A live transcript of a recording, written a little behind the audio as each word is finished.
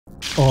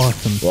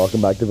Awesome.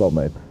 Welcome back to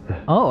VoltMates.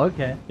 Oh,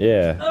 okay.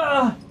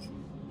 Yeah.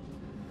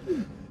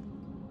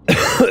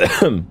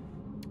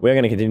 We're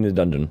gonna continue the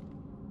dungeon.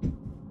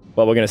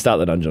 Well, we're gonna start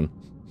the dungeon.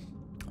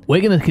 We're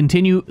gonna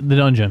continue the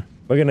dungeon.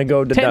 We're gonna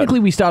go to Technically,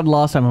 we started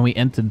last time when we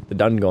entered. the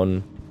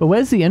dungeon. But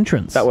where's the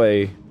entrance? That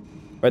way.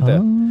 Right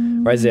there.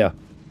 Right there.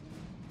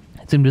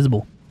 It's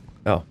invisible.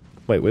 Oh.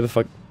 Wait, where the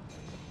fuck?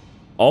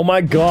 Oh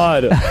my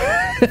god!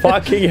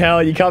 Fucking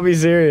hell, you can't be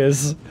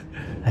serious.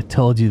 I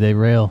told you they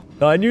rail.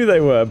 No, I knew they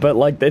were, but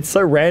like, it's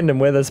so random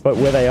where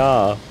they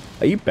are.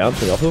 Are you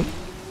bouncing off them?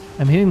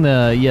 I'm hitting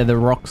the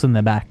rocks in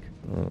their back.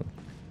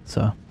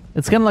 So,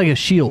 it's kind of like a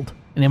shield.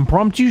 An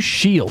impromptu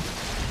shield.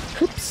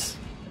 Oops.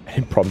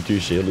 Impromptu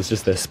shield, it's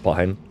just their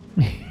spine.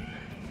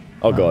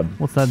 Oh god.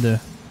 What's that do?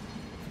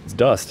 It's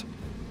dust.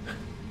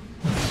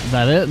 Is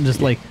that it? Just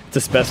like... It's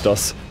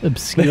asbestos.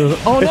 Obscure...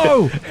 Oh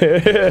no!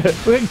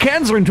 We get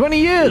cancer in 20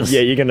 years!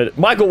 Yeah, you're gonna...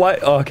 Michael, why...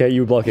 Oh, okay,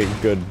 you were blocking.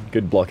 Good.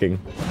 Good blocking.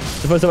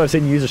 It's the first time I've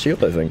seen you use a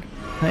shield, I think.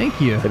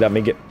 Thank you. Did that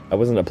make it... I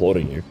wasn't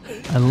applauding you.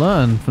 I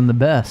learned from the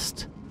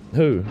best.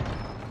 Who?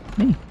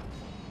 Me.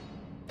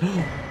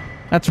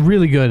 That's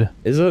really good.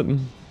 Is it?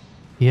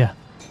 Yeah.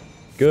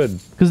 Good.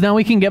 Because now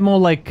we can get more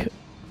like...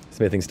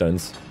 Smithing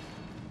stones.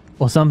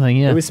 Or something,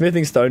 yeah. It was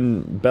smithing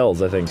stone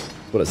bells, I think.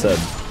 That's what it said.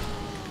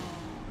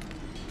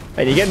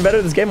 Hey, you getting better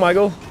at this game,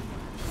 Michael?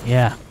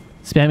 Yeah.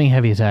 Spamming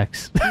heavy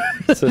attacks.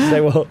 So say,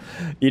 well,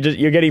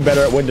 you're getting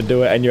better at when to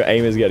do it, and your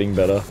aim is getting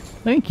better.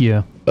 Thank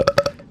you.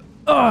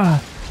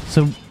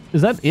 So,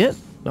 is that it?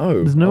 No.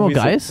 There's no more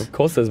guys? Of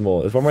course there's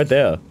more. There's one right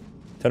there.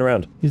 Turn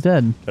around. He's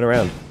dead. Turn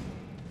around.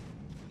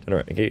 Turn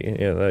around. Okay,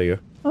 yeah, there you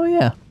go. Oh,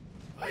 yeah.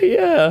 Oh,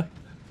 yeah.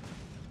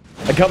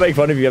 I can't make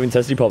fun of you having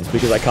testy pops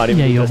because I can't even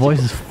Yeah, do your testy voice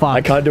pop. is fucked.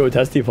 I can't do a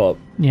testy pop.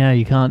 Yeah,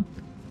 you can't.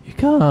 You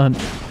can't.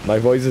 My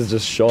voice is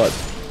just shot.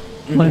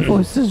 My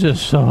voice is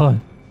just shot.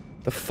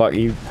 The fuck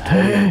you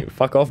told me?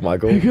 Fuck off,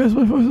 Michael. Hey guys,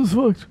 my voice is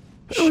fucked.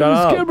 Shut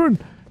up. Cameron.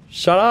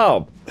 Shut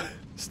up.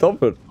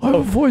 Stop it. I have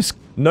a voice.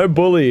 No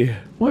bully.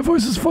 My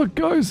voice is fucked,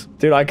 guys.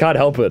 Dude, I can't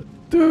help it.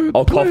 Dude,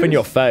 I'll cough in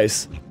your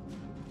face.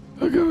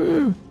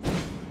 Okay.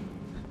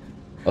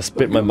 I'll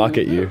spit my muck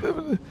at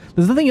you.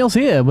 There's nothing else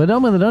here. We're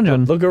done with the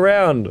dungeon. Look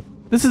around.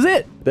 This is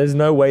it. There's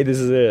no way this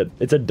is it.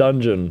 It's a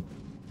dungeon.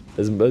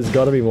 There's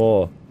gotta be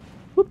more.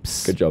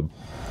 Whoops. Good job.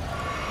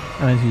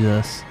 I need to do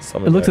this.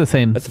 Summon It looks deck. the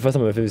same. That's the first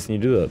time I've ever seen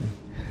you do that.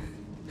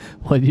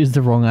 What, used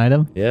the wrong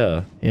item?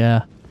 Yeah.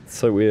 Yeah. It's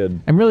so weird.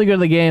 I'm really good at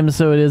the game,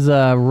 so it is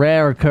a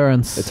rare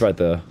occurrence. It's right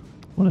there.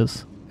 What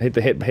is? Hit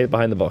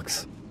behind the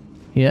box.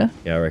 Yeah?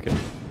 Yeah, I reckon.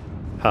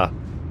 Ha.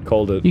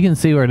 Called it. You can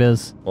see where it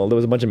is. Well, there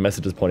was a bunch of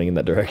messages pointing in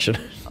that direction.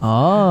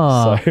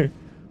 Oh. So.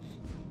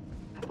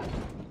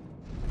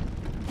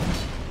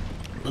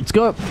 Let's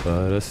go.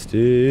 But I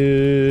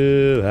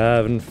still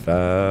haven't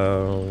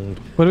found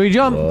Where do we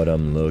jump? what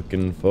I'm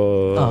looking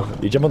for. Oh.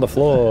 You jump on the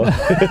floor.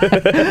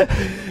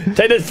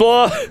 Take this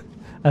floor!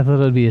 I thought it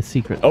would be a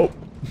secret. Oh.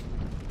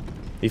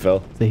 He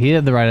fell. So he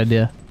had the right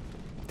idea.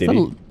 Did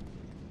he?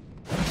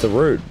 It's a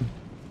root.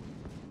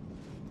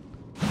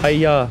 Hey,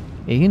 Yeah,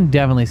 you can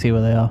definitely see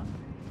where they are.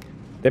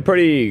 they're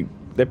pretty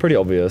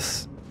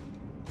obvious.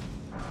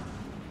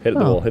 Hit the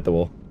wall, hit the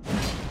wall.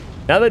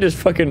 Now they're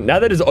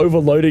just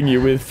overloading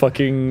you with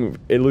fucking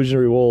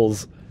illusionary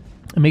walls.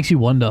 It makes you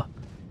wonder,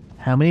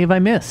 how many have I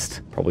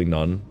missed? Probably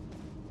none.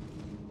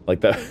 Like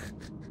that.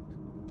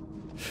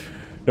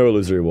 No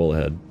illusory wall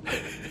ahead.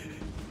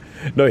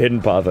 No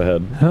hidden path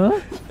ahead. Huh?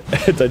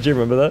 Don't you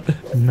remember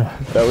that? No.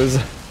 That was...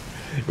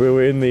 We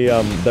were in the,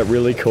 that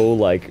really cool,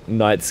 like,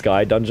 night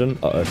sky dungeon.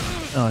 Uh-oh.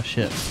 Oh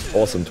shit.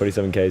 Awesome,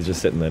 27k is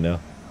just sitting there now.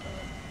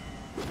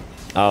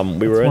 We It's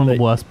were in one of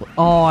the worst.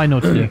 Oh, I know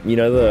what to do. You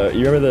know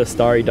you remember the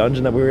starry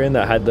dungeon that we were in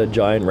that had the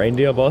giant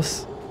reindeer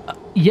boss?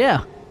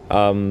 Yeah.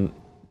 You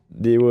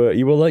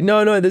were like,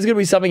 no, there's gonna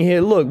be something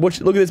here. Look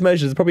at this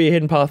message. There's probably a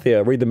hidden path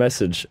here. Read the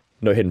message.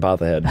 No hidden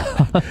path ahead.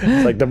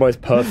 It's like the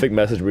most perfect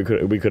message we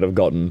could have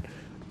gotten.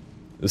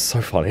 It was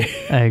so funny.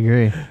 I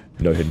agree.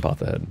 No hidden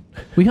path ahead.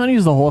 We can't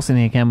use the horse in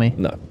here, can we?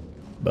 No.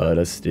 But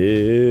I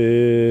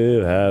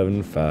still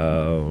haven't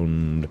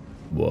found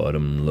what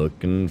I'm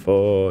looking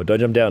for. Don't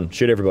jump down.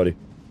 Shoot everybody.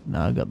 No,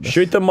 I got this.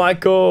 Shoot them,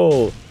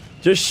 Michael!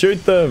 Just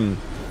shoot them!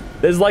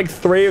 There's like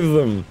 3 of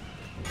them.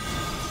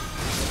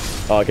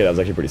 Oh, okay, that was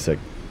actually pretty sick.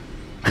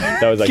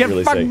 That was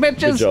actually really sick. Bitches.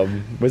 Good job.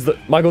 Where's the...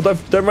 Michael,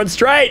 don't run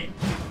straight!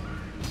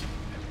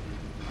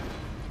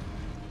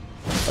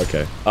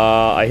 Okay.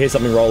 I hear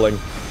something rolling.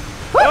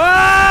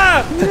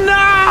 Ah!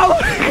 No!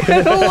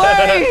 Get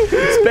away!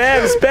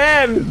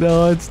 Spam!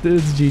 No, it's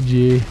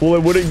GG.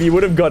 Well, you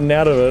would have gotten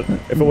out of it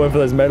if it weren't for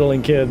those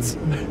meddling kids.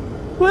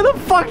 Where the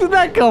fuck did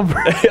that come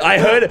from? I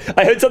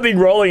heard something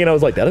rolling and I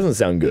was like, that doesn't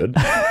sound good.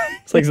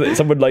 It's like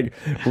someone like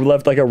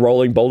left like a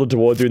rolling boulder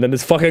towards you and then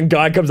this fucking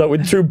guy comes up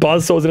with 2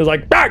 buzzsaws and is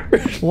like, "Bah!"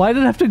 Why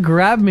did it have to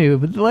grab me?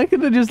 But why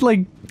couldn't it just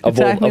like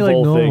attack me like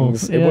normal?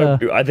 Yeah.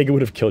 I think it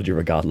would have killed you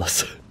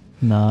regardless.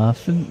 Nah,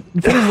 if it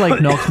was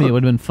like knocked me, it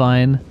would have been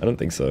fine. I don't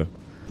think so.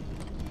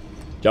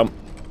 Jump.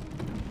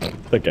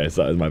 Okay,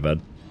 so that was my bad.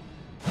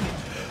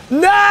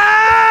 No!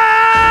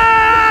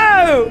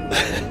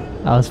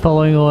 I was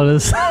following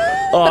orders.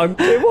 Oh,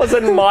 it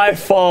wasn't my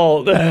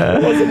fault.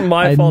 It wasn't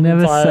my fault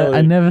entirely.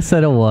 I never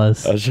said it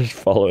was. I was just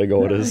following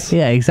orders.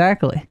 Yeah,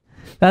 exactly.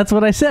 That's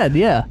what I said,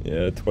 yeah.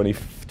 Yeah,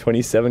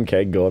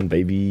 27k gone,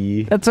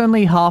 baby. That's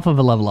only half of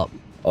a level up.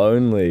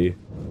 Only.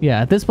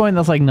 Yeah, at this point,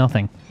 that's like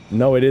nothing.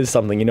 No, it is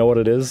something. You know what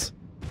it is?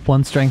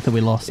 One strength that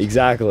we lost.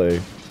 Exactly.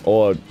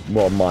 Or,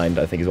 well, mind,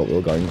 I think is what we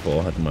were going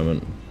for at the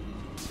moment.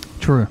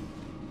 True.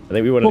 I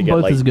think we wanted to get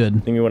both like, is good. I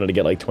think we wanted to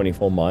get like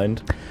 24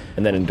 mind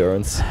and then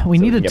endurance. We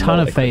need a can get ton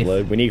more of faith.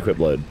 Load. We need equip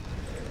load.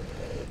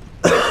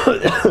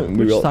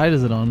 Which side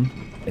is it on?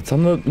 It's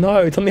on the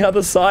it's on the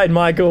other side,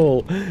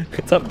 Michael.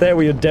 It's up there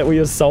where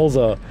your souls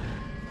are.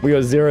 We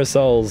got 0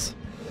 souls.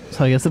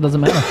 So I guess it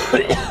doesn't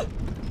matter.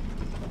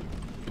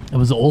 It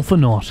was all for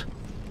naught.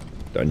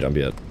 Don't jump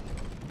yet.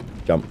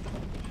 Jump.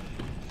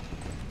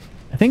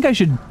 I think I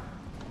should.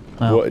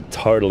 Oh. Well,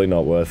 totally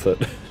not worth it.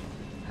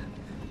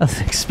 That's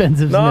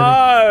expensive.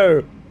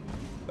 No!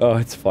 Oh,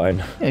 it's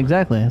fine. Yeah,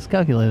 exactly. It's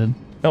calculated.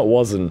 No, it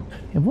wasn't.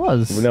 It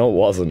was. No, it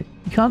wasn't.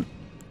 You can't.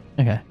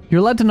 Okay.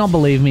 You're allowed to not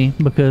believe me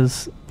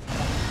because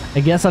I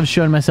guess I've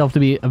shown myself to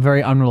be a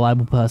very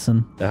unreliable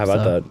person. How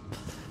about that?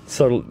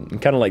 So,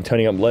 kind of like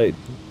turning up late.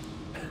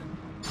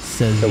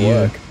 Says to you.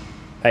 work.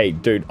 Hey,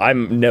 dude,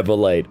 I'm never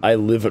late. I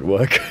live at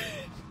work.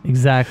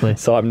 Exactly.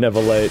 So I'm never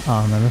late.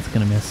 Oh, no, that's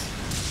gonna miss.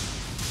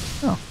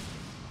 Oh.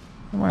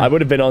 I would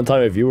have been on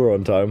time if you were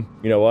on time.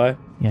 You know why?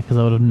 Yeah, because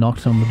I would have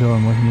knocked on the door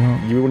and woken you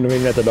up. You wouldn't have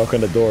even had to knock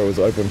on the door. It was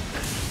open.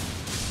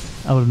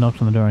 I would have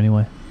knocked on the door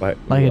anyway. Right,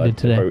 like I did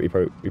today. It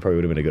probably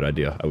would have been a good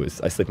idea.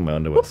 I slipped in my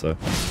underwear, so.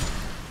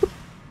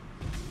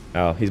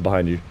 Ow, he's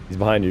behind you. He's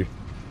behind you.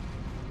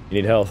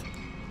 You need health.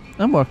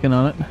 I'm working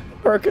on it.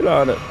 Working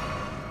on it.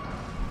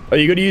 Oh,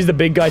 you gotta use the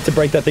big guy to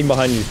break that thing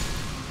behind you.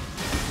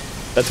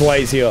 That's why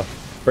he's here.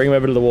 Bring him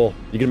over to the wall.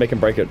 You can make him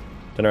break it.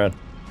 Turn around.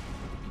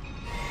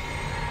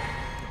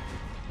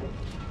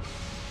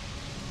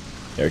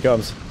 Here he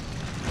comes.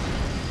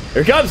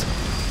 Here he comes!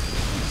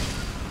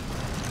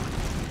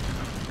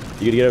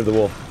 You gotta get over the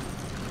wall.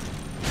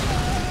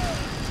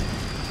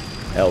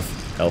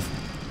 Health. Health.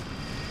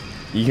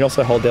 You can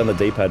also hold down the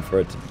D-pad for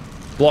it.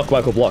 Block,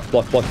 Michael, block.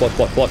 Block, block, block,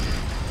 block, block.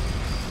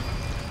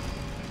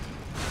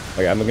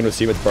 Okay, I'm gonna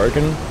assume it's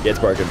broken. Yeah, it's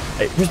broken.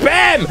 Hey,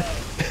 spam!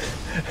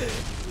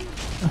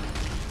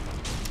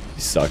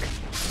 You suck.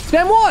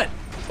 Spam what?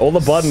 All the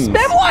buttons.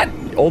 Spam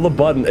what? All the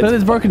buttons. But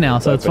it's broken now,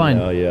 so it's fine.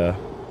 Oh, yeah.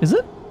 Is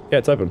it? Yeah,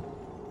 it's open.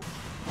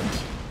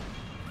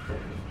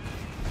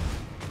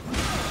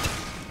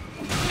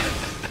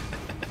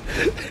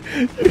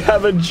 You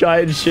have a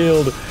giant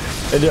shield.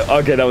 And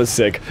okay, that was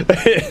sick.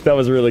 That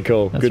was really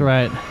cool. That's Good.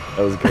 right.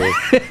 That was cool.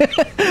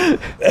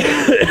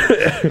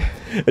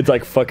 It's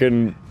like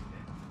fucking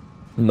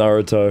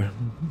Naruto.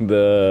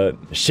 The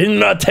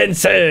Shinra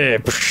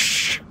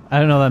Tensei. I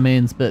don't know what that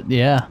means, but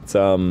yeah. It's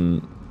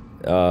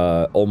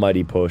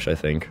almighty push, I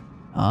think.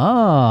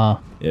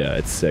 Ah. Yeah,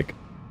 it's sick.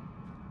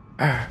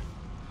 Oh,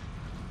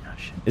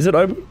 shit. Is it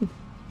open?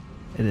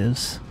 It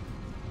is.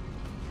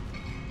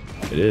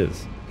 It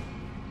is.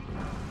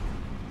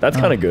 That's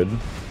kind of good.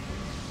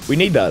 We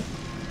need that.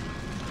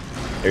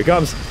 Here he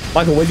comes.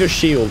 Michael, where's your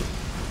shield?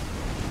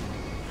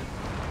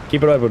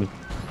 Keep it open.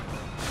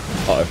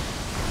 Uh-oh.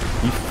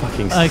 You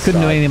fucking I couldn't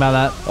do anything about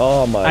that.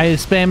 Oh my. I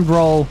spammed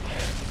roll.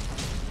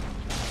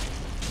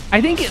 I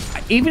think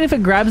even if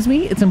it grabs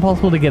me, it's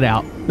impossible to get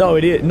out. No,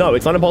 it is. No,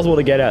 it's not impossible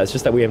to get out. It's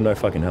just that we have no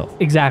fucking health.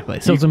 Exactly.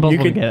 So it's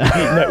impossible to get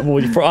out. No,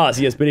 well, for us,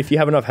 yes, but if you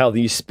have enough health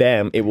and you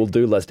spam, it will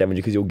do less damage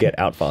because you'll get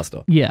out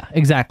faster. Yeah,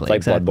 exactly.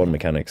 It's like Bloodborne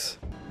mechanics.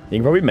 You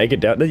can probably make it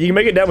down. You can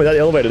make it down without the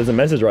elevator. There's a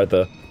message right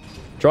there.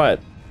 Try it.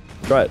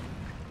 Try it.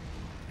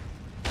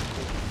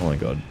 Oh my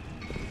god.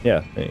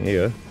 Yeah, here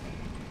you go.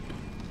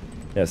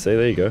 Yeah, see,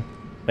 there you go.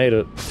 Made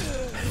it.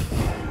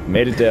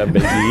 Made it down,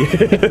 baby.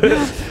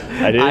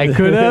 I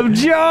could have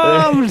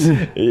jumped!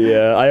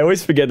 Yeah, I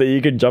always forget that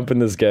you can jump in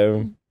this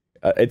game.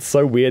 It's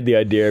so weird, the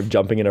idea of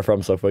jumping in a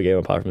From Software game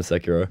apart from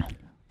Sekiro.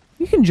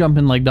 You can jump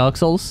in like Dark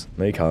Souls.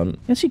 No, you can't.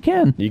 Yes, you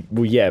can.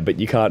 Well, yeah, but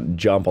you can't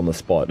jump on the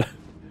spot.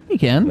 You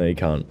can. No, you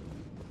can't.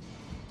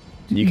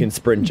 You can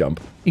sprint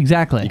jump.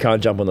 Exactly. You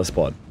can't jump on the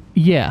spot.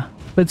 Yeah,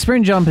 but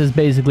sprint jump is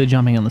basically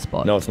jumping on the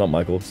spot. No, it's not,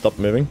 Michael. Stop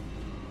moving.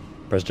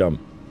 Press jump.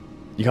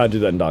 You can't do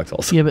that in Dark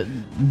Souls. Yeah, but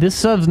this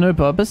serves no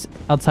purpose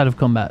outside of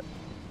combat.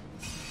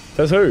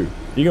 Says who?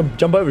 You can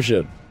jump over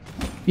shit.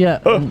 Yeah,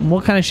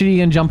 what kind of shit are you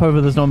gonna jump over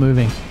that's not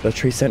moving? The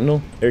tree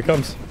sentinel? Here he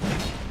comes.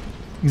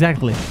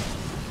 Exactly.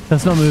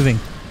 That's not moving.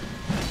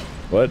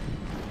 What?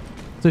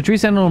 So tree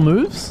sentinel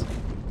moves?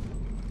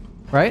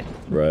 Right?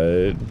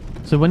 Right.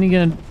 So when are you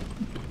gonna...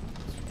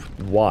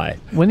 Why?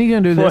 When are you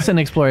gonna do this in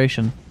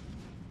exploration?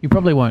 You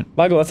probably won't.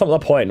 Michael, that's not the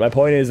point. My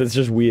point is it's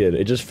just weird.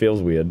 It just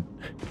feels weird.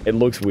 It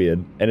looks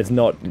weird. And it's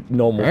not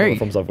normal for a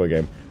From Software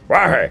game.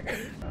 Why?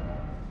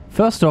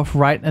 First off,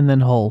 right and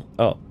then hole.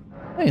 Oh.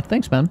 Hey,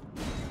 thanks, man.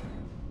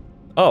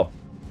 Oh.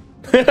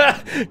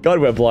 God,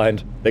 we're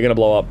blind. They're gonna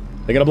blow up.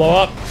 They're gonna blow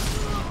up!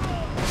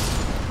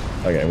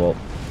 Okay, well,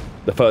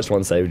 the first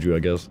one saved you, I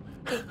guess.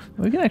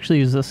 We can actually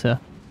use this here.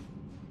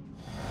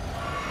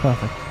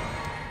 Perfect.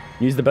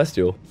 Use the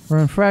bestial.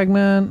 Rune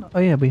fragment. Oh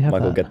yeah, we have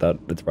Michael, that. get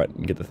that. That's right.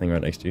 Get the thing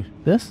right next to you.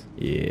 This?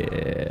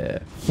 Yeah.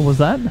 What was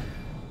that?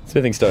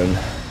 Smithing stone.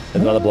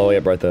 There's another blowy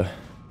up right there.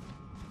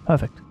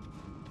 Perfect.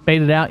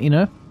 Bait it out, you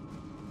know?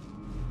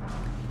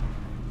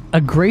 A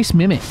Grace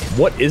Mimic.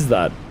 What is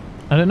that?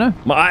 I don't know.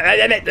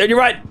 You're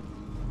right.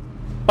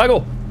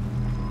 Michael.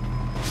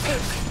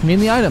 I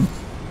mean the item.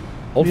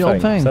 Old The fang.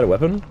 old fang. Is that a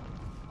weapon?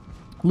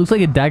 Looks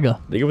like a dagger.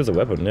 I think it was a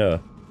weapon, yeah.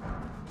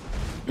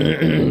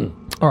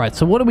 Alright,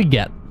 so what do we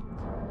get?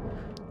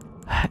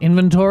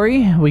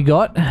 Inventory, we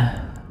got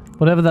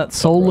whatever that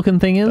soul looking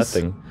thing is.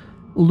 That thing.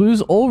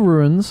 Lose all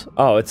runes.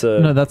 Oh, it's a...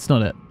 No, that's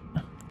not it.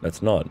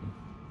 That's not.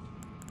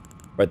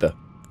 Right there.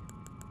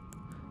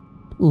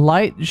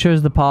 Light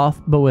shows the path,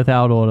 but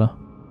without order.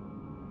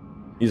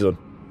 Use one.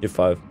 You have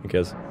 5. Who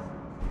cares?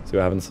 See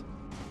what happens.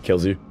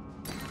 Kills you.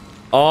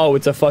 Oh,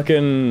 it's a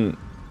fucking...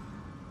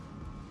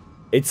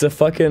 It's a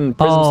fucking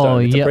prism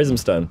stone. It's a prism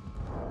stone.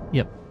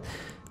 Yep.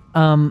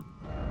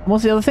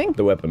 What's the other thing?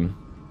 The weapon.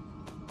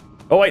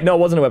 Oh wait, no, it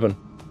wasn't a weapon.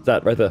 It's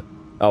that right there.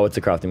 Oh, it's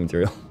a crafting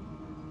material.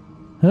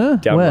 Huh?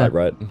 Down Where?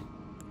 right.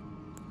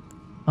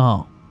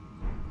 Oh.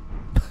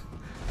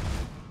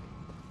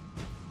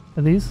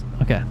 Are these?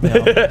 Okay.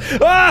 Yeah.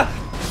 Ah!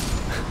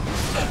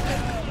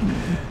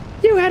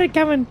 You had it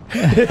coming.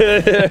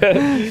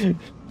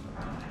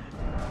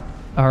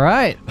 All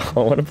right. I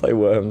want to play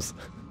Worms.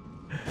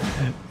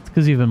 It's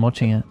because you've been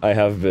watching it. I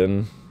have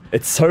been.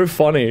 It's so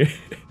funny.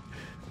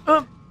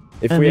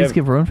 If and we these have,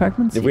 give rune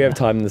fragments? if we have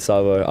time in the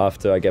server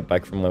after I get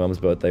back from my mum's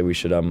birthday, we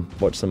should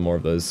watch some more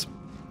of those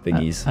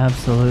thingies.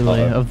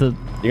 Absolutely. Uh-oh. Of the...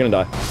 You're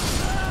gonna die.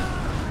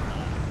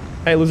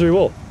 Hey, illusory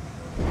wall.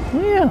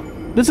 Oh, yeah.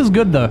 This is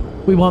good though.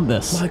 We want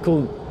this.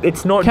 Michael,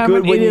 it's not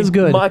Cameron, good when it you... is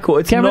good. Michael,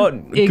 it's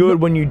Cameron, not good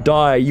when you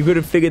die. You could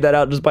have figured that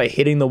out just by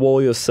hitting the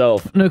wall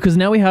yourself. No, because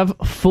now we have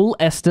full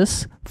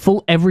Estus,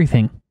 full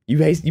everything. You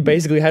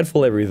basically had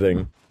full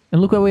everything.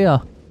 And look where we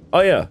are. Oh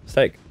yeah,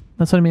 steak.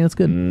 That's what I mean, it's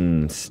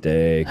good.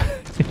 Steak.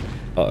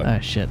 Uh-oh. Oh,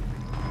 shit.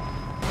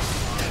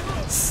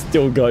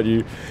 Still got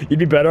you. You'd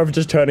be better off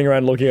just turning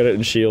around, looking at it,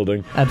 and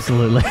shielding.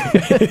 Absolutely.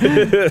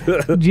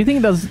 Do you think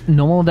it does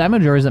normal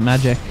damage or is it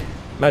magic?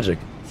 Magic.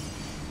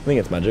 I think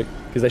it's magic.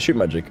 Because they shoot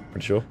magic,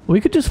 pretty sure.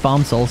 We could just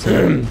farm souls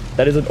here.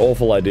 That is an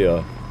awful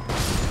idea.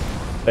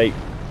 Hey,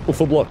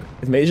 full block.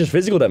 It's just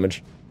physical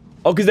damage.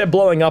 Oh, because they're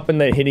blowing up and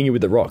they're hitting you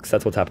with the rocks.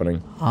 That's what's happening.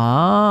 This is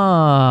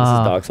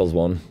Ah. Dark Souls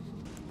 1.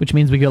 Which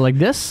means we go like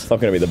this? It's not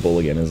going to be the bull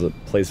again, is it?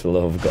 Please, for the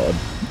love of God.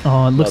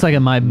 Oh, it looks like it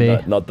might be.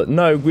 Not that.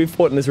 No, we've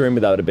fought in this room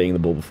without it being the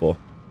bull before.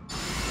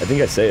 I think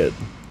I see it.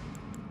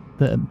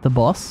 The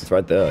boss? It's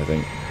right there, I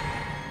think.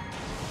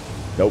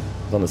 Nope,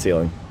 it's on the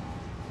ceiling.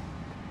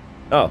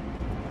 Oh.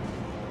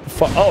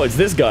 Oh, it's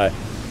this guy.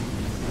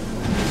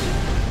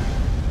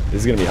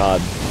 This is gonna be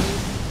hard.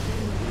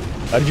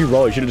 How did you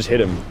roll? You should have just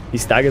hit him. He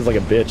staggers like a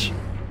bitch.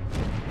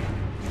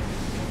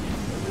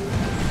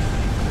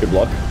 Good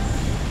block.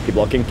 Keep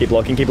blocking, keep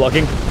blocking, keep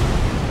blocking.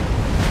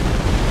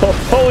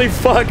 Oh, holy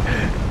fuck!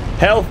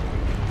 Health!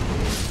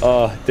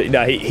 Oh,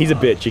 no, he's a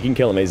bitch. You can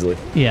kill him easily.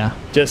 Yeah.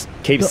 Just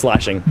keep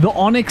slashing. The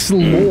Onyx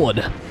Lord.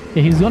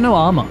 Yeah, he's got no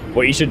armor.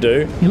 What you should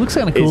do He looks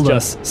kind of cool is though.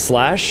 just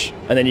slash,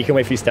 and then you can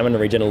wait for your stamina to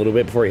regen a little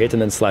bit before he hits,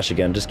 and then slash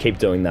again. Just keep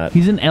doing that.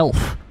 He's an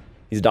elf.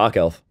 He's a dark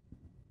elf.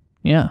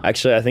 Yeah.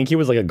 Actually, I think he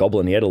was like a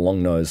goblin. He had a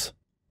long nose.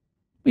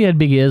 He had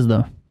big ears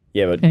though.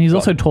 Yeah, but... And he's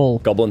also tall.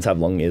 Goblins have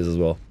long ears as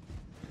well.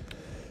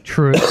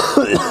 True.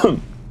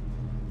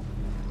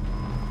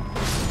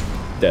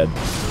 Dead.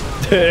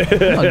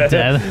 Not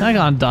dead. I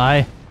can't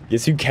die.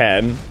 Yes, you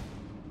can.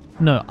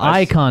 No,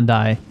 I can't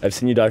die. I've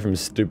seen you die from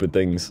stupid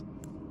things.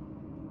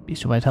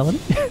 Beast of Vitality?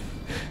 I'm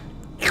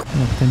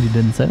gonna pretend you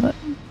didn't say that.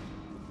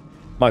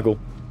 Michael,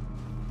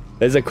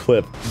 there's a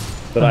clip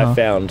that I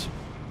found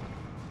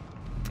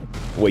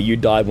where you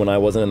died when I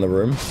wasn't in the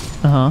room.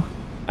 Uh-huh.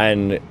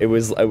 And it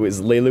was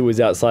Lila was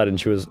outside and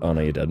she was... Oh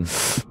no, you're dead.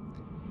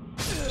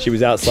 She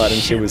was outside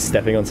and she was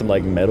stepping on some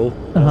like metal.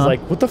 And I was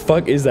like, what the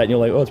fuck is that? And you're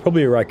like, oh, it's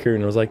probably a raccoon.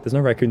 And I was like, there's no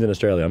raccoons in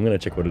Australia. I'm going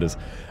to check what it is.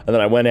 And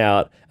then I went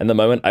out, and the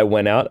moment I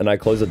went out and I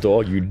closed the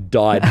door, you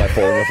died by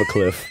falling off a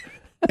cliff.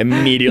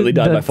 Immediately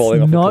died by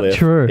falling off a cliff. Not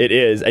true. It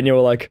is. And you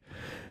were like,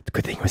 the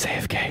good thing was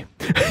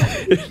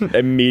AFK.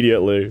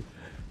 Immediately.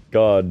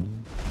 God.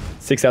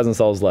 6,000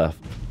 souls left.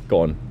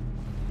 Gone.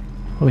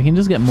 Well, we can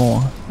just get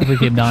more if we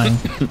keep dying.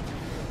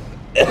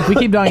 If we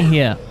keep dying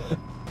here.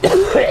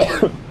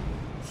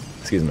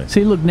 Excuse me.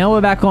 See, look, now we're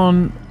back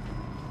on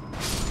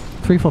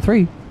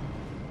 343.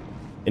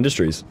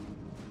 Industries.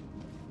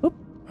 Oop.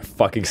 I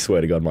fucking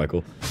swear to God,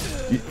 Michael.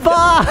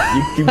 Fuck!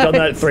 You've done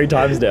that 3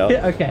 times now.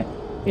 Yeah, okay.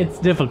 It's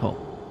difficult.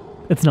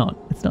 It's not.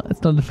 It's not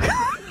difficult.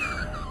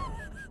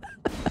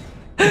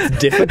 It's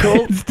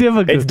difficult? It's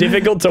difficult. It's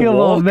difficult to Come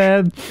walk? on,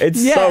 man. It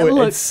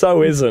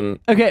so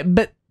isn't. Okay,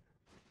 but...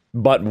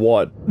 But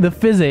what? The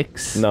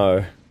physics...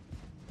 No.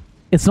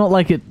 It's not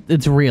like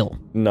it's real.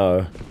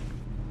 No.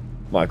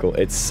 Michael,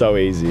 it's so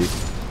easy.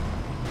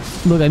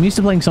 Look, I'm used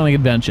to playing Sonic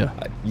Adventure.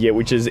 Yeah,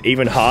 which is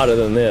even harder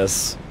than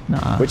this.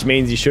 Nah. Which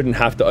means you shouldn't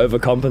have to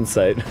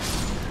overcompensate.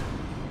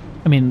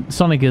 I mean,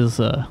 Sonic is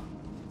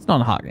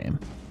not a hard game.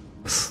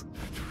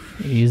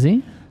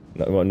 Easy.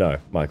 No, well, no,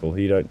 Michael,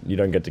 you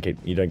don't get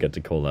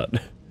to call that.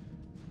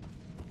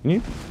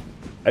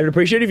 I'd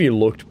appreciate if you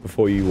looked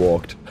before you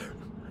walked.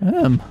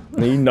 No,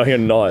 you're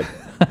not.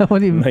 What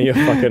do you mean? No, you're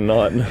fucking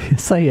not.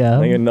 Yes, I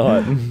am. No, you're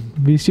not.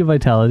 Boost your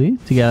vitality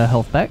to get our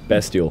health back.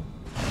 Bestial.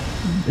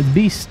 It's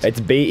beast. It's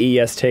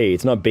B-E-S-T.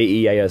 It's not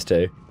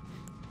B-E-A-S-T.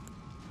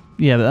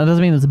 Yeah, but that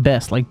doesn't mean it's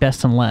best, like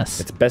best and less.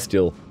 It's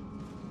bestial.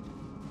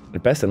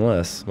 Best and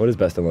less? What is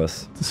best and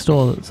less? It's a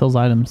store that sells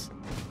items.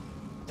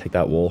 Take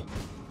that wall.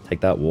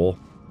 Take that wall.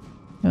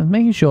 Yeah,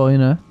 making sure, you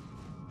know.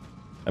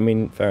 I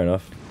mean, fair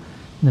enough.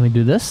 And then we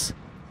do this.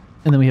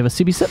 And then we have a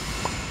CB sip.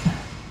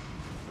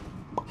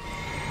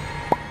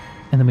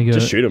 And then we go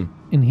Just shoot him.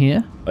 in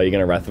here. Are you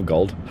gonna Wrath of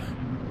Gold?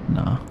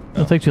 No.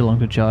 It'll take too long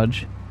to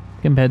charge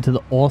compared to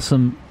the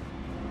awesome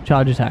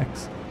charge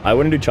attacks. I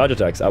wouldn't do charge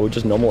attacks. I would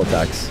just normal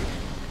attacks.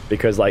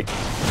 Because, like...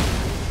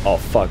 Oh,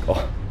 fuck.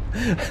 Oh.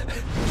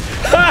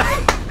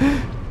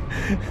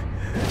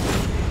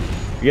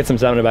 You get some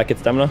stamina back. Get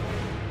stamina.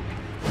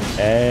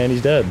 And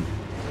he's dead.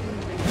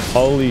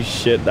 Holy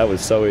shit, that was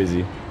so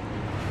easy.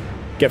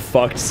 Get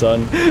fucked,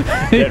 son.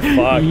 Get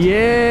fucked.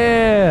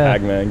 Yeah!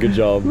 Hagman, good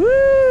job. Woo!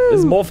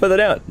 There's more further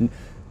down.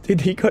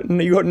 Dude, you got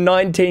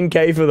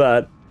 19k for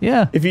that.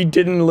 Yeah. If you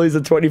didn't lose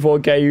a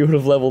 24k, you would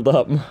have leveled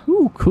up.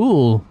 Ooh,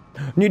 cool.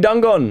 New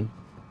Dungon.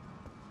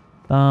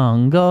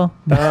 Dango.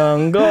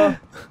 Dango.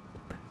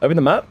 Open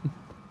the map.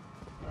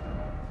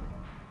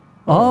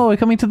 Oh, we're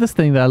coming to this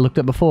thing that I looked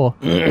at before.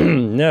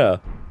 Yeah.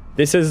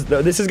 This is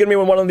gonna be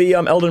one of the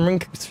Elden Ring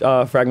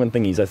fragment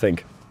thingies, I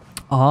think.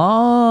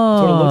 Oh.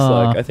 That's what it looks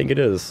like. I think it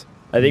is.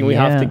 I think we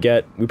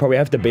probably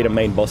have to beat a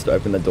main boss to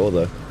open the door,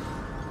 though.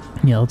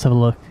 Yeah, let's have a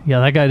look. Yeah,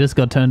 that guy just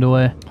got turned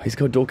away. Oh, he's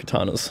got dual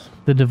katanas.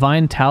 The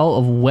Divine Tower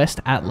of West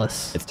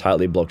Atlas. It's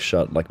tightly blocked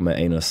shut, like my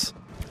anus.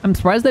 I'm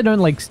surprised they don't,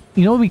 like...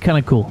 You know what would be kind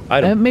of cool?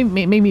 Item.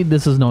 Maybe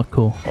this is not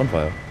cool. On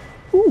fire.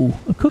 Ooh,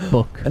 a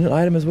cookbook. And an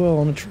item as well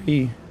on a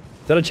tree.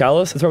 Is that a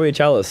chalice? It's probably a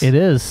chalice. It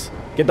is.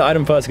 Get the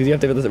item first, because you have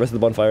to get the rest of the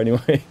bonfire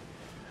anyway.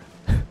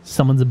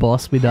 Someone's a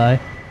boss, we die.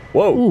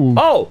 Whoa. Ooh.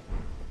 Oh!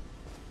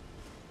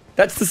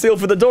 That's the seal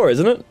for the door,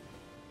 isn't it?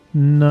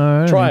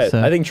 No, Try it.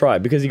 so. I think try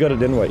it, because you got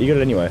it anyway. You got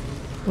it anyway.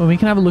 Well, we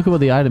can have a look at what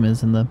the item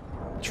is in the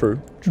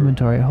True.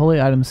 inventory. Holy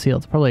item seal.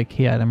 It's probably a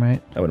key item,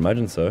 right? I would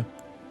imagine so.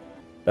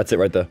 That's it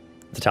right there.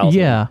 It's a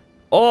talisman. Yeah.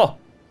 Oh!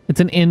 It's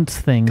an int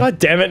thing. God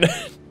damn it!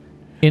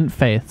 Int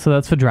faith. So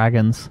that's for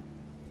dragons.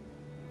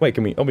 Wait,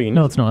 can we... Oh, we can...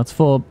 No, it's not. It's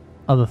for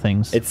other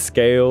things. It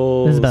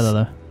scales... This is better,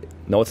 though.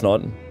 No, it's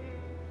not.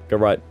 Go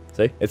right.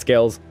 See? It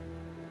scales...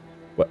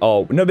 Wait,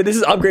 oh, no, but this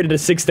is upgraded to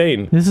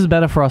 16. This is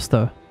better for us,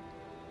 though.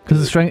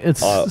 Because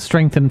it's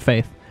strength and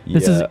faith.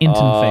 This is int and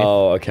faith.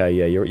 Oh, okay,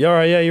 yeah, you're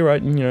right. Yeah, you're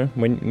right.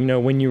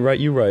 When you write,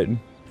 you write.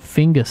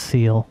 Finger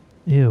seal.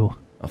 Ew.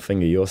 I'll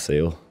finger your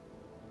seal.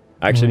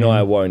 Actually, no,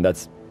 I won't.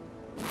 That's...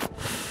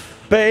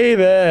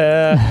 Baby,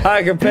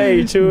 I can pay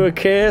you to a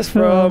kiss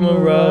from a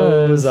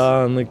rose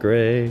on the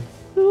grave.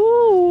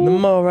 Ooh. The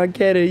more I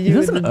get at you...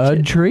 Is this an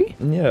Erd tree?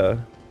 Yeah.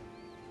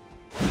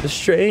 The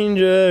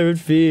stranger it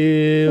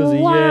feels,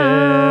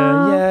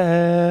 Wow.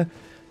 yeah.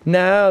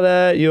 Now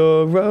that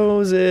your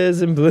rose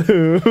is in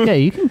bloom. Yeah,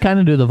 you can kind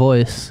of do the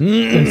voice.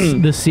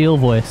 The seal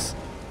voice.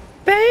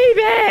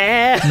 Baby!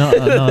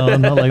 No,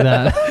 not like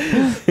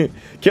that.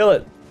 Kill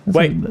it.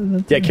 Wait.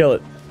 Kill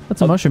it.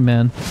 That's a mushroom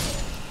man.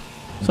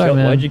 Sorry,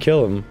 man. Why'd you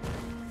kill him?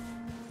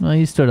 No,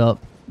 he stood up.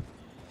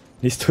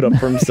 He stood up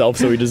for himself,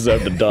 so he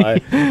deserved to die.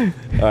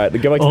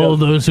 Alright, go back to all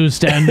those who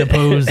stand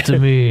opposed to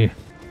me.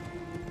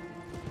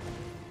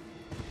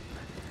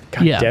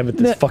 God damn it,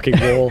 this fucking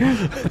wall.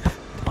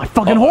 My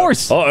fucking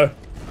horse! Uh-oh.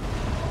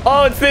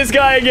 Oh, it's this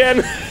guy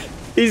again!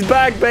 He's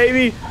back,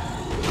 baby!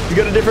 He's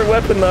got a different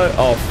weapon, though.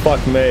 Oh,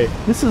 fuck me.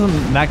 This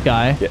isn't that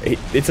guy. Yeah,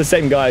 it's the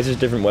same guy, it's just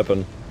a different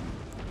weapon.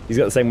 He's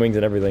got the same wings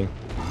and everything.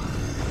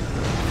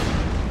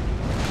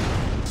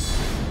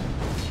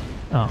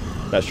 Oh.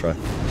 Let's try.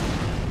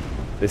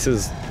 This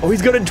is... Oh,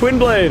 he's got a twin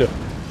blade!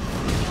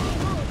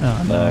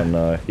 Oh, no. Oh,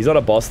 no. He's not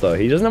a boss, though.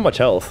 He doesn't have much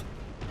health.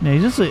 Yeah,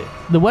 he's just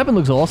the weapon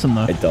looks awesome,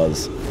 though. It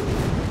does.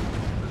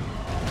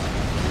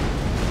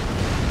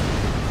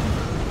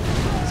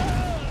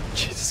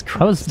 Jesus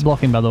Christ. I was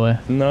blocking, by the way.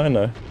 No, I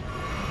know.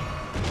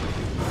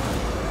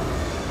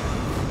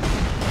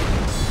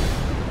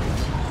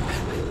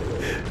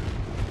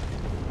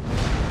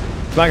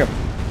 Smack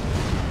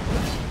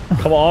him.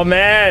 Come on,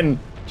 man!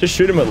 Just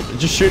shoot him.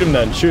 Just shoot him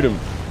then. Shoot him.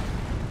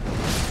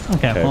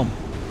 Okay, well.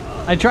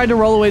 I tried to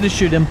roll away to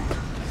shoot him.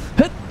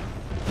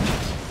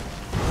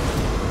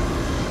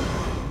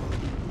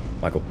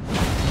 Michael.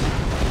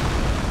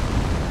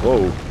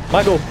 Whoa.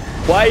 Michael,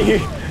 why are you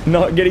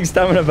not getting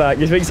stamina back?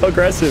 You're being so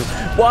aggressive.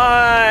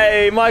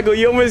 Why? Michael,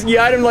 you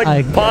had him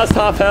like past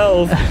half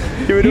health.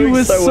 You were doing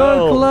so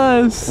well. He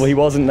was so close. Well, he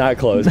wasn't that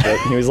close, but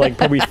he was like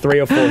probably 3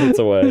 or 4 hits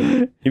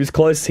away. He was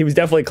close. He was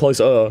definitely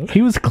closer.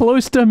 He was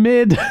close to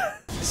mid. I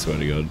swear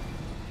to God.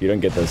 If you don't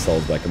get those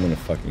souls back, I'm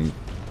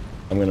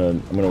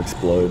gonna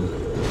explode.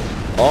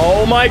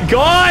 Oh my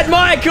God,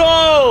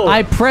 Michael!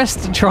 I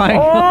pressed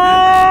triangle.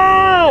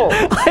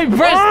 I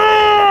pressed.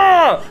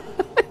 Ah!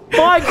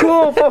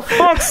 Michael, for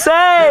fuck's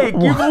sake!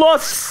 You've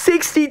lost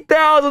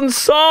 60,000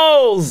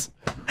 souls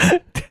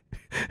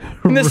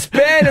in the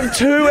span of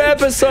 2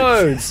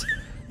 episodes.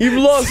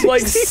 You've lost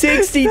like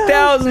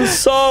 60,000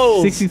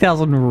 souls.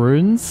 60,000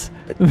 runes.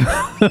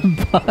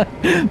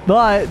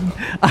 but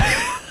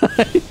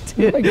I did.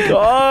 Oh my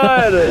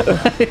god!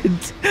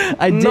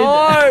 I did.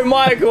 No,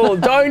 Michael,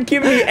 don't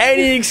give me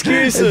any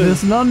excuses.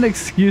 It's not an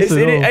excuse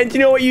at all. And you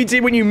know what you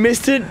did when you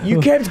missed it? You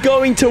kept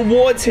going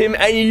towards him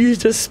and you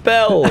used a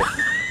spell.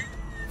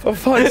 For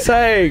fuck's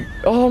sake!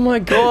 Oh my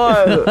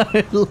god!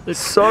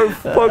 So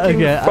fucking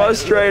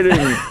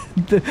frustrating.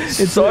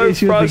 It's so an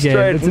issue with the game.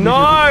 frustrating.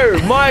 No,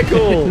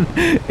 Michael!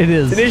 It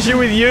is. It's an issue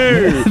with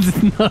you.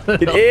 It's not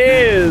at It all.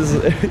 is.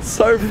 It's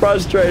so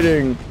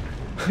frustrating.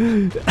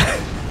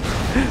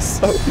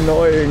 So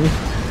annoying.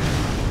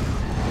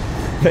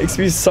 Makes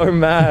me so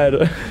mad.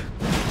 Look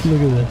at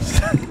this.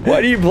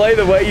 Why do you play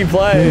the way you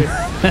play?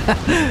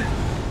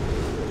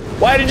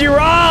 Why did you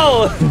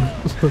roll?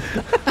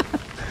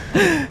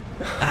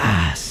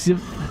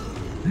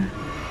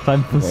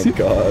 Time for Oh my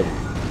god.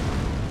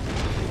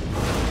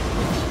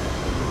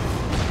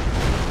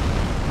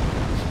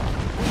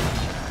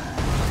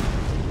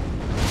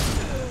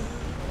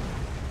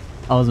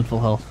 I was in full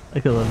health. I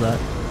could live that.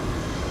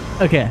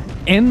 Okay,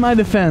 in my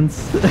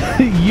defense,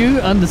 you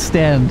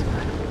understand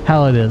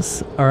how it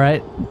is,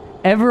 alright?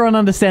 Everyone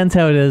understands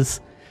how it is.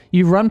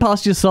 You run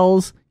past your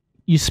souls,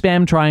 you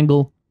spam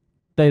triangle,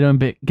 they don't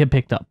get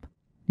picked up.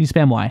 You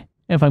spam Y,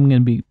 if I'm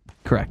going to be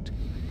correct.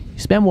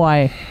 You spam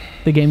Y,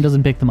 the game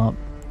doesn't pick them up.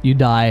 You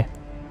die,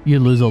 you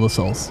lose all the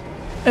souls.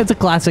 It's a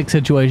classic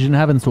situation, it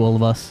happens to all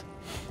of us.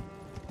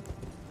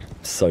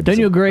 Don't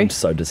you agree? I'm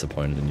so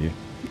disappointed in you.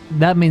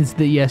 That means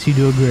that yes, you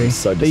do agree,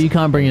 So but you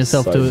can't bring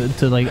yourself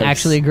to like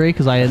actually agree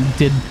because I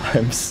did.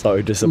 I'm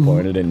so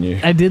disappointed in you.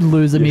 I did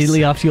lose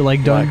immediately after you're like,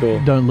 Michael,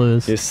 don't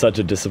lose. You're such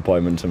a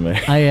disappointment to me.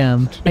 I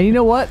am, and you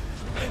know what?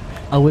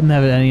 I wouldn't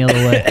have it any other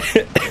way.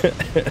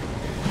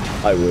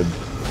 I would.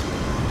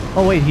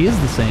 Oh wait, he is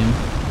the same.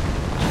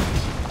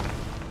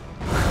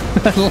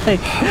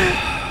 Like.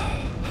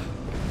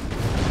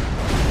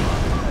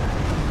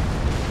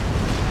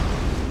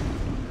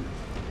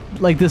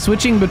 Like the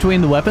switching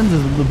between the weapons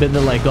is the bit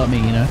that like got me,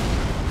 you know.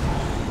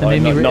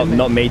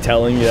 Not me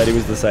telling you that he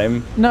was the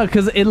same. No,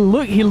 because he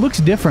looks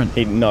different.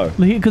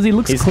 Because he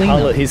looks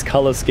cleaner. His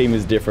color scheme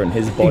is different.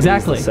 His body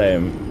is the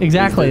same.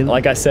 Exactly.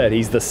 Like I said,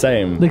 he's the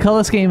same. The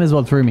color scheme is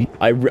what threw me.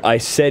 I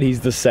said he's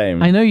the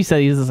same. I know you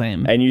said he's the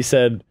same. And you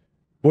said,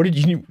 what did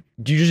you?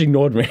 You just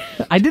ignored me.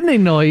 I didn't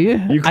ignore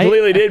you. You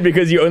clearly did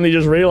because you only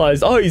just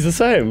realized, oh, he's the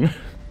same.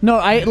 No,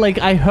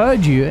 I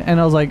heard you and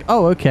I was like,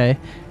 oh, okay,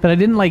 but I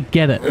didn't like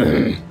get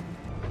it.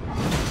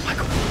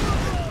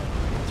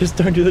 Just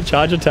don't do the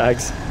charge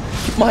attacks.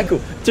 Michael,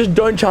 just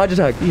don't charge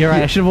attack. You're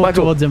right, I should have walked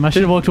towards him. I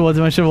should have walked towards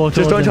him.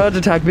 Just don't charge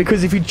attack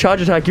because if you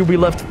charge attack, you'll be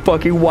left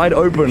fucking wide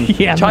open.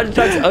 Yeah, charge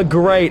attacks are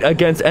great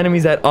against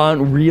enemies that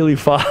aren't really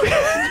fast.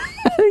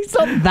 He's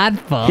not that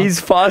fast.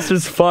 He's fast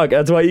as fuck.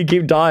 That's why you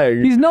keep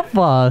dying. He's not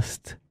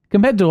fast.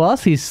 Compared to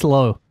us, he's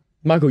slow.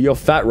 Michael, you're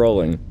fat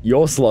rolling.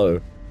 You're slow.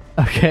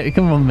 Okay,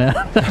 come on, man.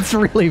 That's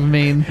really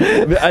mean.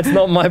 That's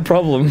not my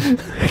problem.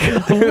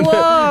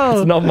 Whoa!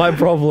 It's not my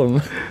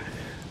problem.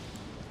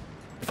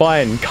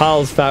 Fine,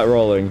 Carl's fat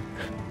rolling.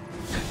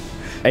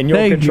 And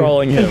you're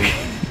controlling him.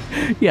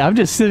 Yeah, I'm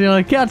just sitting on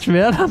a couch,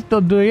 man. I'm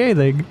not doing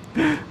anything.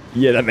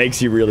 Yeah, that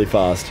makes you really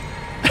fast.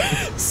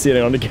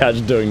 Sitting on the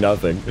couch doing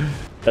nothing.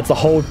 That's the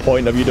whole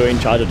point of you doing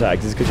charge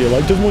attacks, is because you're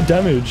like, does more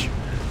damage.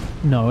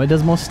 No, it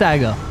does more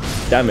stagger.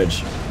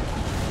 Damage.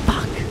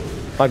 Fuck.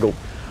 Michael.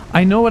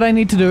 I know what I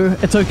need to do.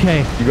 It's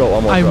okay. You got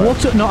one more I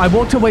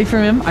walked away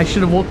from him. I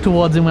should have walked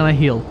towards him when I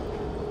heal.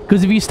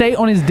 Because if you stay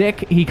on his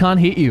dick, he can't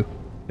hit you.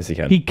 Yes, he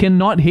can. He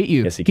cannot hit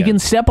you. Yes, he can. He can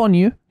step on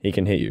you. He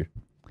can hit you.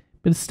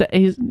 But it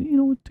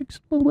takes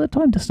a little bit of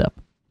time to step.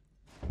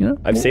 You know?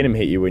 I've seen him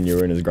hit you when you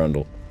were in his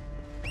grundle.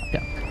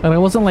 Yeah. But I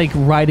wasn't like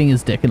riding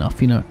his dick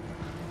enough, you know?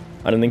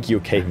 I don't think you're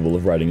capable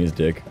of riding his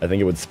dick. I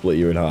think it would split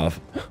you in half.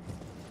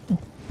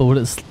 But would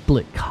it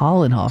split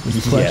Carl in half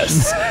is the question.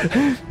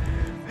 Yes.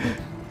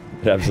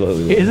 It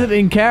absolutely would. Is it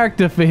in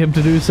character for him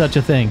to do such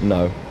a thing?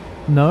 No.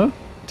 No?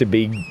 To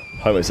be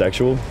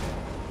homosexual?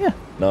 Yeah.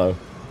 No.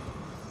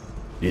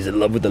 He's in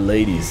love with the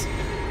ladies.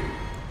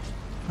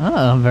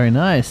 Ah, very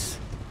nice.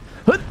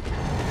 What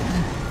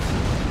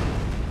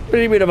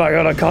do you mean if I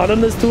got a card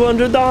and there's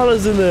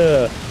 $200 in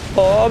there?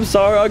 Oh, I'm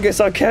sorry, I guess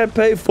I can't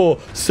pay for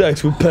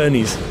sex with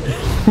pennies.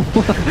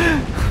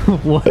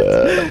 What?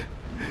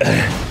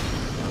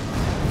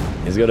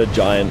 He's got a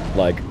giant,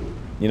 like,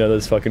 you know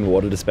those fucking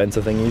water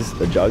dispenser thingies?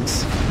 The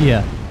jugs?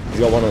 Yeah. He's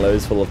got one of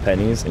those full of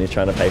pennies and he's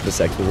trying to pay for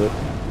sex with it.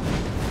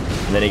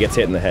 And then he gets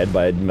hit in the head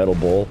by a metal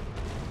ball.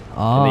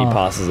 Ah. And then he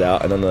passes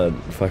out and then the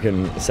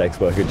fucking sex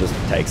worker just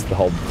takes the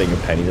whole thing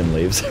of pennies and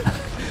leaves.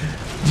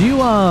 Do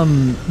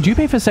you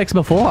pay for sex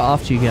before or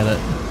after you get it?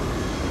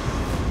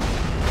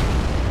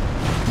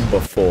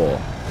 Before.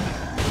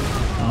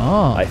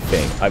 Oh. I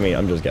think. I mean,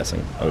 I'm just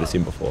guessing. I would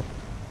assume before.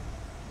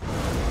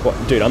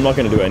 What? Dude, I'm not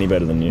going to do any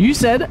better than you. You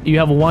said you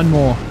have one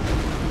more.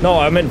 No,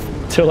 I meant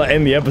till I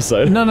end the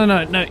episode. No.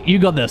 You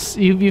got this.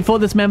 You fought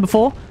this man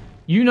before.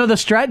 You know the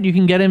strat. You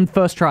can get him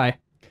first try.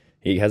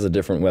 He has a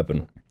different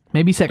weapon.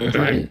 Maybe second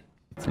try.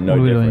 It's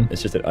no different.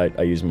 It's just that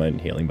I used my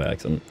healing by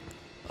accident.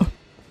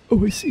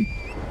 Oh, I see.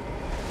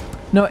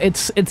 No,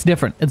 it's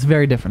different. It's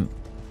very different.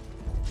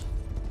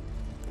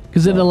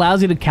 Because it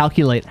allows you to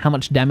calculate how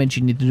much damage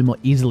you need to do more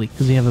easily,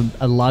 because you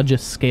have a larger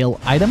scale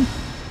item,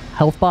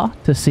 health bar,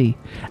 to see.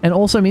 And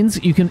also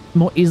means you can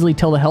more easily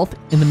tell the health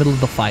in the middle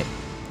of the fight.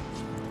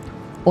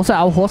 Also,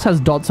 our horse has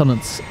dots on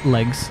its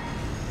legs.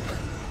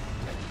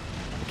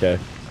 Okay.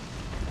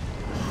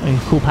 Like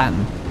a cool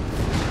pattern.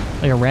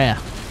 Like a rare.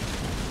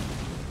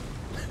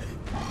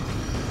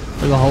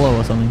 Like a hollow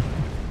or something.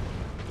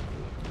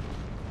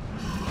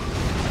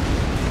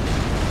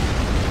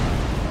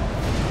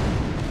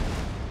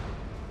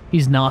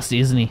 He's nasty,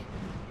 isn't he?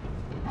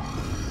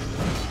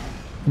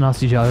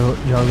 Nasty gargoyle.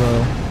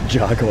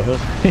 Gargoyle?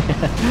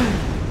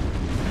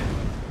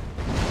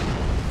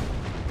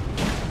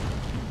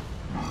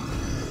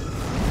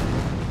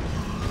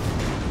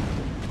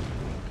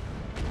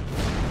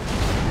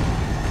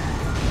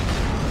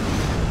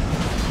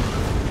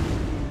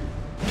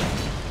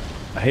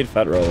 I hate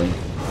fat rolling.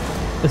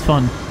 It's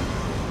fun.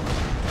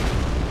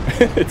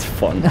 It's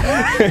fun.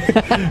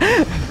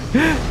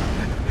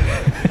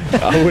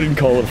 I wouldn't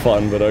call it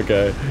fun, but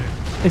okay.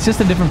 It's just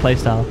a different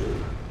playstyle.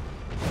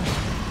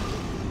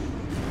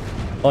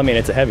 Well, I mean,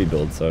 it's a heavy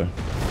build, so...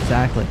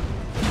 Exactly.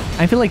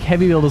 I feel like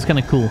heavy build is kind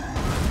of cool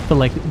for,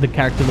 like, the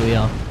character that we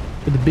are.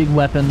 With the big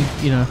weapon,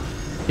 you know,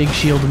 big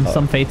shield and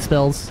some fate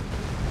spells.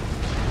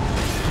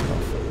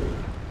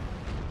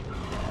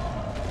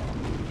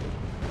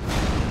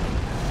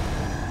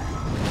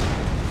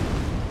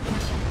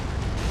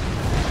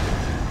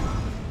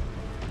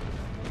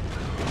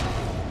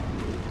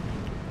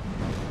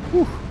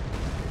 Whew.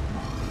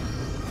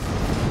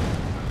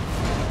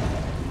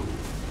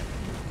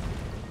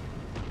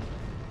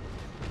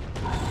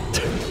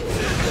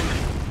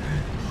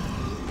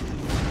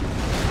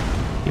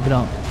 Keep it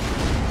up.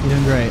 You're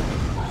doing great.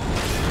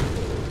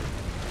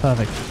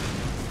 Perfect.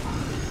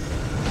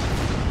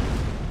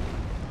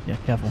 Yeah,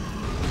 careful.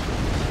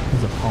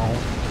 There's a pole.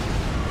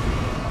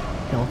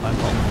 Kill if I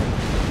fall.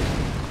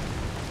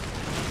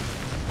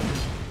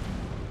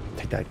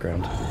 Take that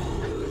ground.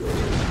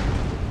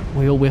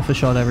 We all whiff a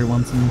shot every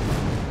once in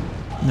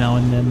now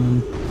and then,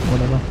 and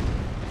whatever.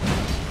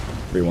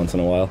 Every once in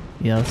a while.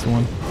 Yeah, that's the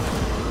one.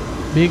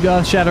 Big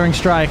shattering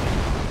strike.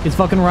 It's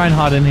fucking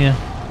Reinhardt in here.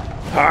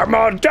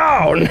 Armor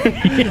down!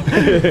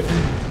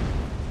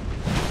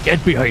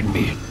 Get behind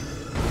me.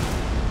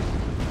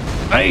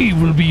 I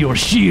will be your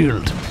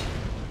shield.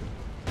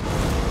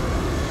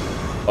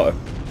 Uh-oh.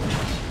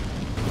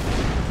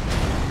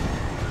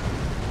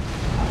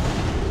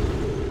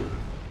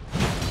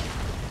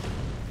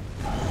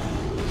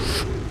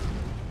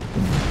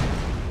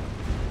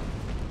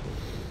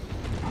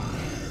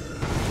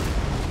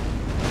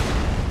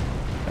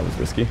 That was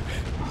risky.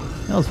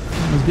 That was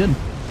good.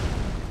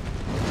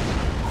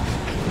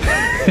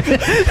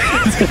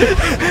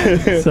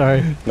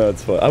 Sorry. No,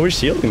 it's fine. I was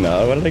shielding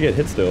that. Why did I get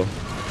hit still?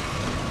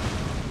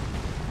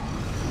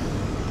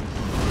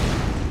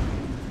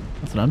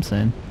 That's what I'm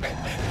saying.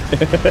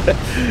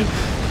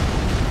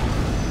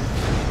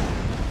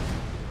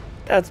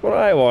 That's what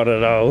I want to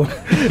know.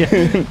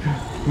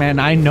 Man,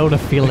 I know the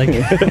feeling.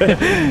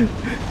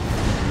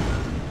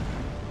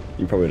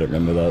 You probably don't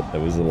remember that.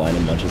 There was a line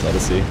in Munch's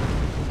Odyssey.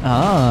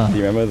 Ah. Do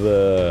you remember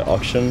the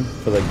auction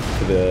for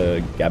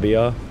the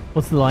Gabiar?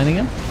 What's the line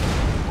again?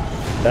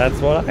 That's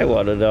what I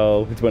want to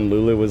know. It's when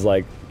Lulu was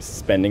like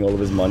spending all of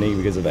his money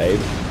because of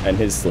Abe, and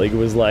his Slig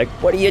was like,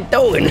 "What are you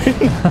doing?"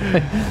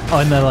 Oh,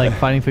 and they're like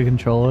fighting for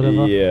control or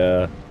whatever?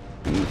 Yeah.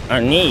 I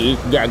need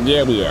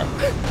Gabiar.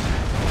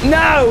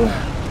 No!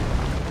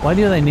 Why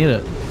do they need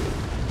it?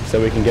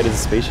 So we can get his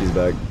species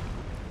back.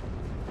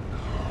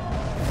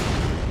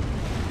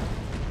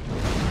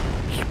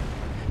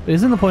 But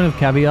isn't the point of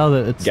caviar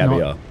that it's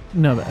Gabiar.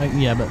 No, but,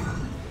 yeah, but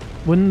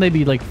wouldn't they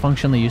be like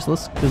functionally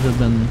useless because they've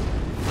been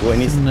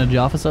in a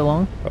jar for so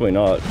long? Probably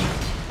not.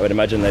 I would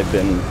imagine they've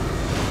been...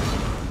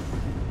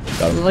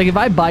 Like if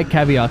I buy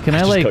caviar, can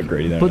I like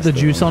put the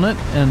juice on it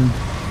and...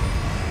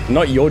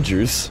 Not your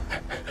juice.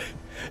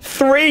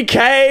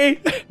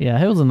 3K!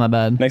 Yeah, it wasn't that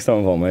bad. Next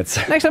time on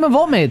VoltMates. Next time on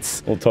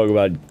VoltMates! We'll talk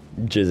about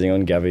jizzing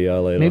on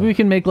Gaviar later. Maybe we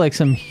can make like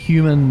some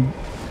human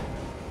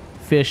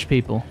fish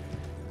people.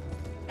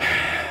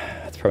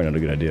 That's probably not a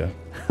good idea.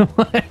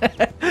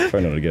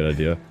 Probably not a good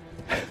idea.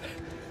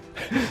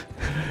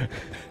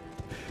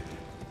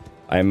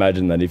 I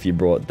imagine that if you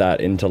brought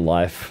that into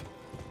life,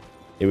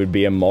 it would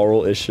be a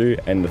moral issue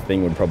and the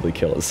thing would probably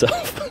kill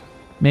itself.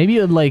 Maybe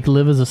it would like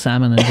live as a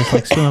salmon and just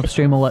like swim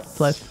upstream all its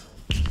life.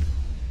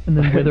 And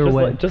then wither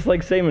away. Just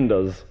like semen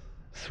does.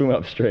 Swim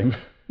upstream.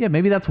 Yeah,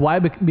 maybe that's why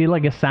it would be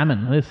like a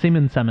salmon. A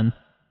semen salmon.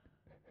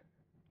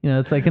 You know,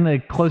 it's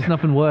like close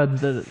enough in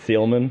words that...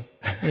 Sealman?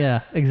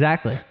 Yeah,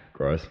 exactly.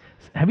 Gross.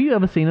 Have you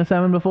ever seen a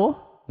salmon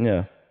before?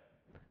 Yeah.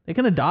 They're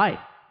gonna die.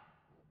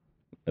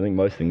 I think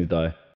most things die.